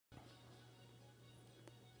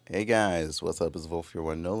Hey guys, what's up? It's Wolf here,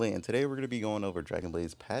 one Noli, and today we're going to be going over Dragon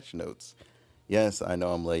Blaze patch notes. Yes, I know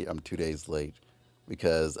I'm late. I'm 2 days late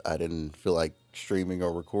because I didn't feel like streaming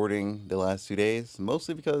or recording the last 2 days,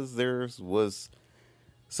 mostly because there was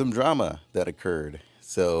some drama that occurred.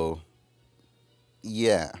 So,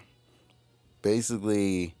 yeah,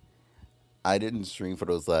 basically, I didn't stream for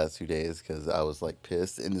those last 2 days because I was like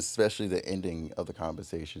pissed, and especially the ending of the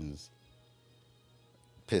conversations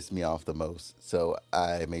pissed me off the most. So,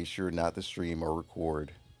 I made sure not to stream or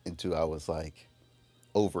record until I was like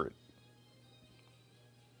over it.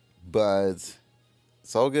 But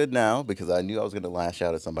it's all good now because I knew I was gonna lash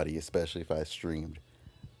out at somebody, especially if I streamed.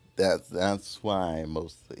 That's why I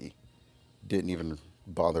mostly didn't even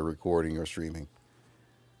bother recording or streaming.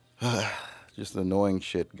 Just annoying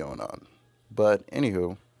shit going on. But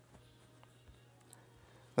anywho,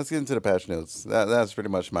 let's get into the patch notes. That's pretty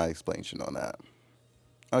much my explanation on that.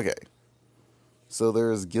 Okay, so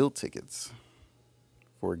there's guild tickets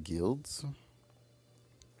for guilds.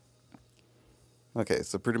 Okay,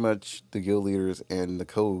 so pretty much the guild leaders and the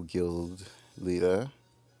co-guild leader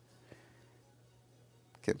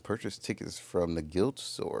can purchase tickets from the guild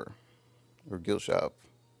store or guild shop.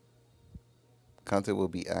 Content will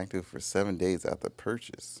be active for 7 days after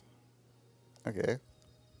purchase. Okay.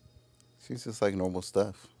 Seems just like normal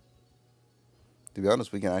stuff. To be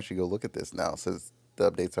honest, we can actually go look at this now since the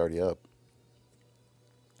update's already up.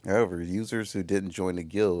 However, users who didn't join the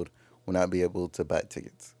guild will not be able to buy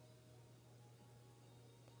tickets.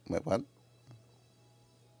 Wait, what?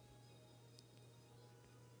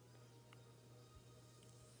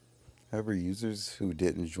 However, users who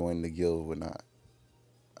didn't join the guild would not.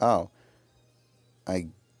 Oh, I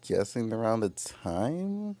guessing around the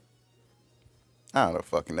time? I don't know,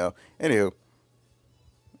 fucking know. Anywho,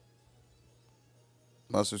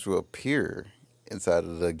 monsters will appear inside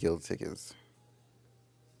of the guild tickets.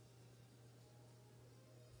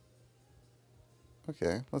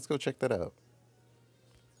 Okay, let's go check that out.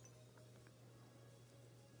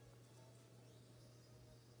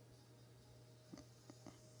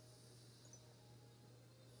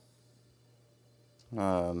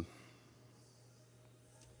 Um,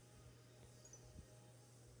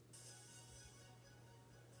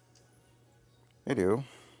 they do.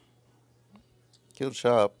 Guild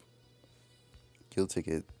shop, guild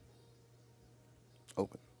ticket,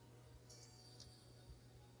 open.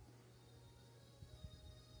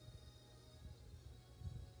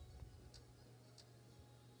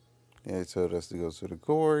 Yeah, he told us to go to the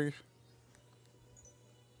core.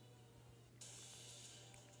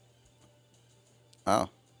 Oh,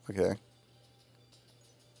 okay.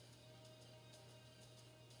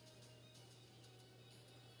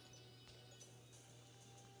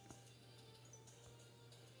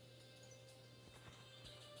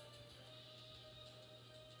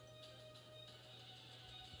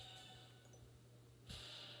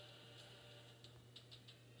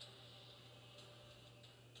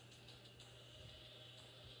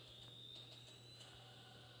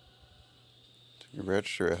 You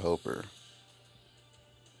register a helper.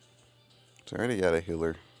 So I already got a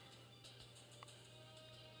healer.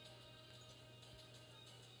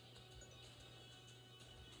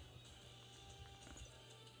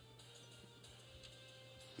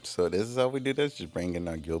 So this is how we do this. Just bring in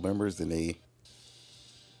our guild members and they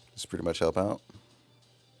just pretty much help out.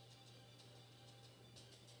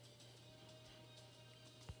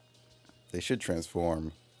 They should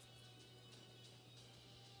transform.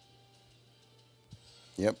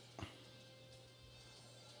 Yep.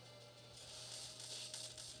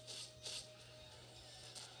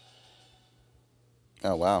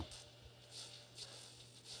 Oh, wow.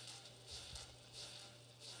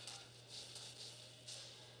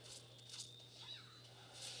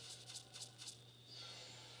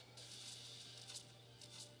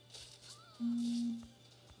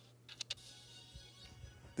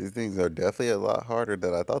 These things are definitely a lot harder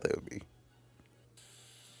than I thought they would be.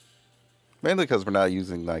 Mainly because we're not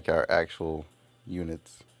using like our actual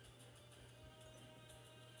units.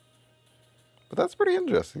 But that's pretty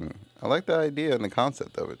interesting. I like the idea and the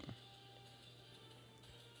concept of it.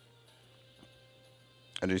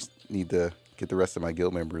 I just need to get the rest of my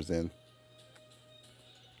guild members in.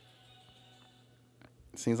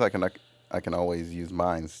 It seems like I can always use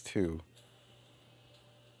mines too.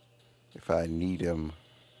 If I need them.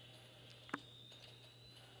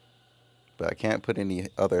 But I can't put any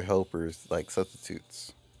other helpers like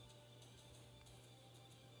substitutes.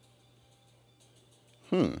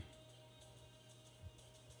 Hmm.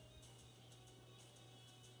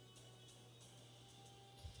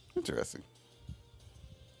 Interesting.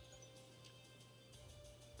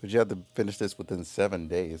 but you have to finish this within 7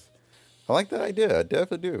 days. I like that idea. I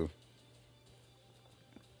definitely do.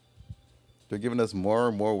 They're giving us more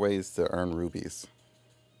and more ways to earn rubies.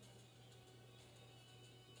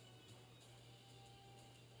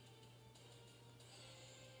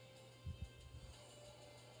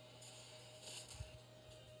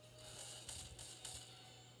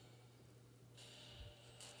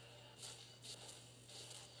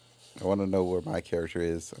 I want to know where my character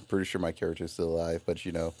is. I'm pretty sure my character is still alive, but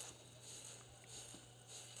you know,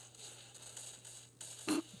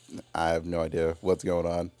 I have no idea what's going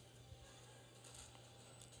on.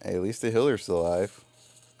 Hey, at least the healer's still alive.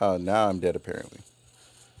 Oh, now I'm dead apparently.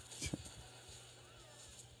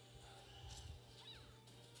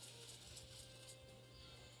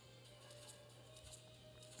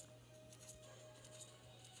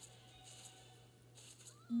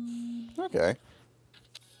 Okay.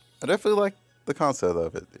 I definitely like the concept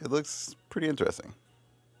of it. It looks pretty interesting.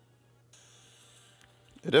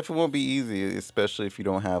 It definitely won't be easy, especially if you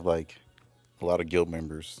don't have like a lot of guild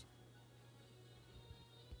members.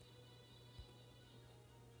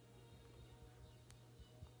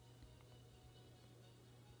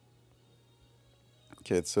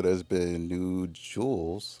 Okay, so there's been new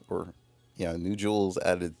jewels, or yeah, new jewels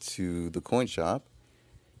added to the coin shop.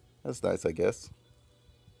 That's nice, I guess.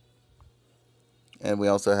 And we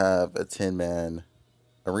also have a 10-man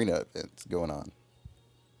arena event going on.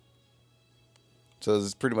 So this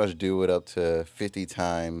is pretty much do it up to 50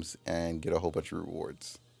 times and get a whole bunch of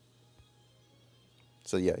rewards.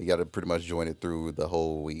 So yeah, you got to pretty much join it through the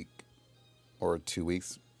whole week or 2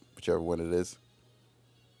 weeks, whichever one it is.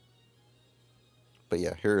 But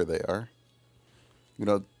yeah, here they are. You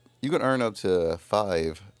know, you can earn up to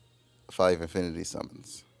five infinity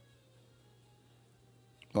summons.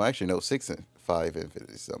 Well, actually, no, 5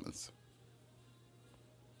 infinity summons.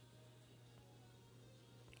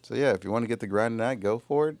 So yeah, if you want to get the grind in that, go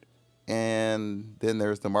for it. And then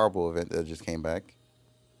there's the marble event that just came back.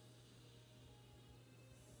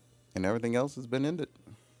 And everything else has been ended.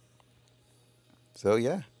 So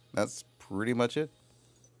yeah, that's pretty much it.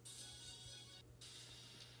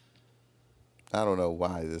 I don't know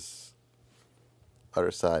why this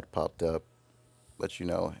other side popped up, but you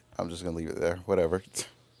know, I'm just gonna leave it there. Whatever.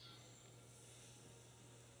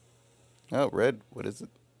 Oh, red. What is it?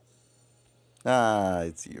 Ah,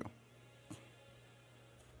 it's you.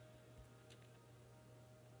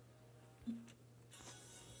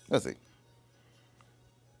 Let's see.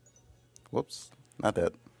 Whoops. Not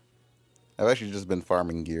that. I've actually just been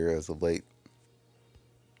farming gear as of late.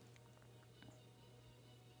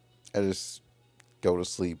 I just go to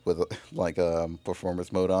sleep with like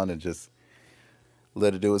performance mode on and just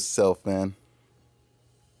let it do itself, man.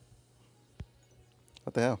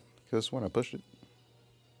 What the hell? Could have sworn I pushed it.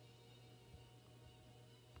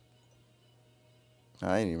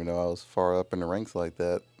 I didn't even know I was far up in the ranks like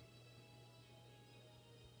that.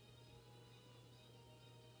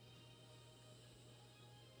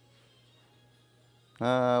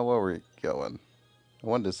 Where were we going? I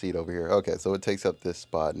wanted to see it over here. Okay, so it takes up this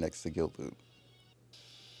spot next to Guild Loot.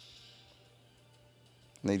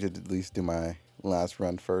 I need to at least do my last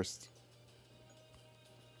run first.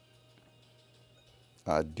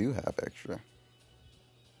 I do have extra.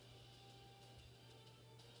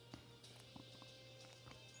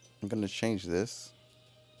 I'm going to change this.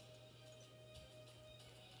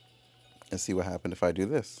 And see what happened if I do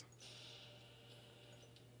this.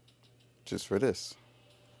 Just for this.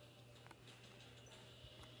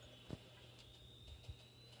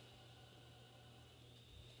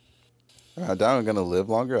 I doubt I'm going to live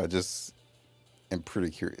longer. I just am pretty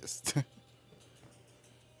curious.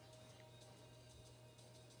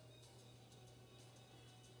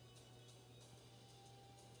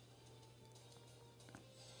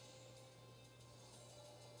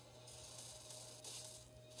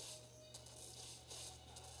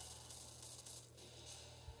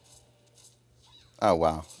 Oh,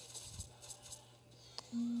 wow.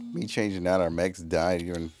 Me changing out our mechs died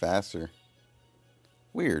even faster.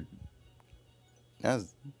 Weird.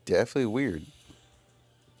 That's definitely weird.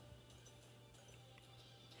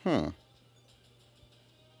 Okay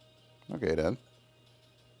then.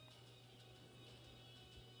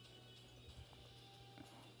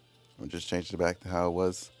 I'll just change it back to how it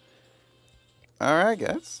was. Alright,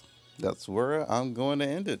 guys. That's where I'm going to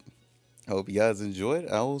end it. Hope you guys enjoyed.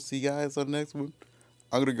 I will see you guys on the next one.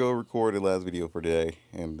 I'm going to go record the last video for today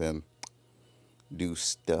and then do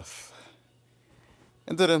stuff.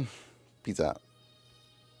 Until then, peace out.